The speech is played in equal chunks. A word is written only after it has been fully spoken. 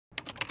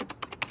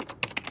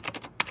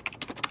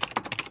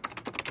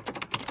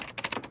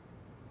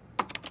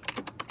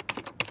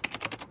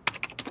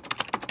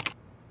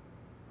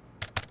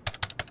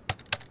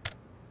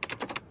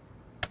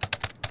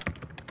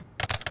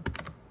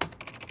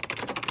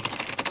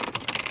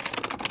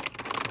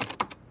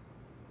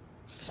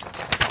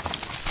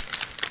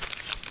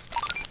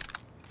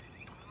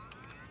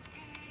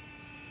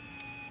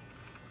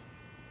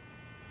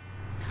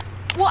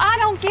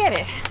get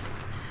it.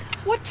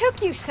 What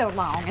took you so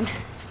long, and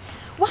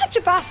why'd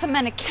you buy so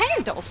many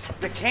candles?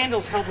 The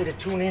candles help me to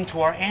tune in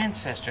to our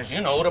ancestors,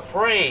 you know, to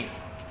pray.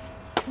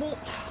 Well,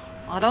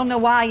 I don't know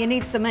why you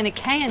need so many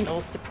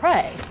candles to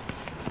pray.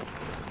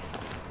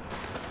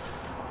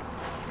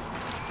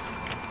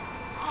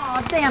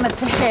 Oh, damn it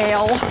to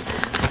hell.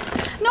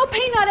 No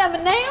peanut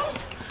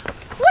M&Ms?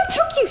 What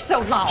took you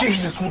so long?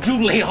 Jesus, would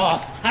you lay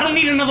off? I don't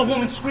need another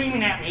woman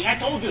screaming at me. I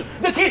told you,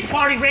 the kids'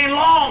 party ran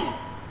long.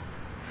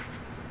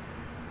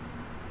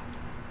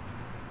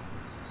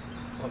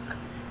 Look,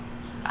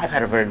 I've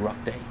had a very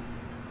rough day.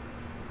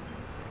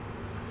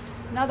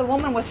 Another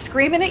woman was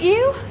screaming at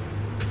you?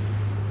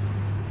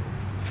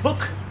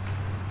 Look,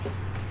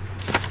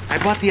 I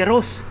bought the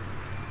arroz,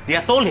 the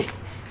atole,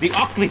 the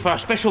octli for our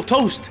special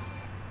toast.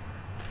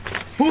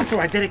 Food for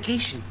our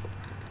dedication.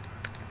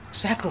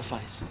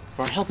 Sacrifice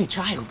for a healthy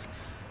child.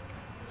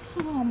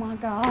 Oh my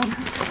God.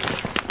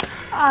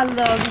 I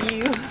love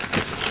you.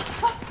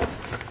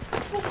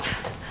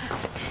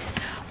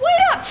 Wait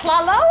up,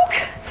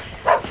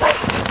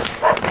 Tlaloc.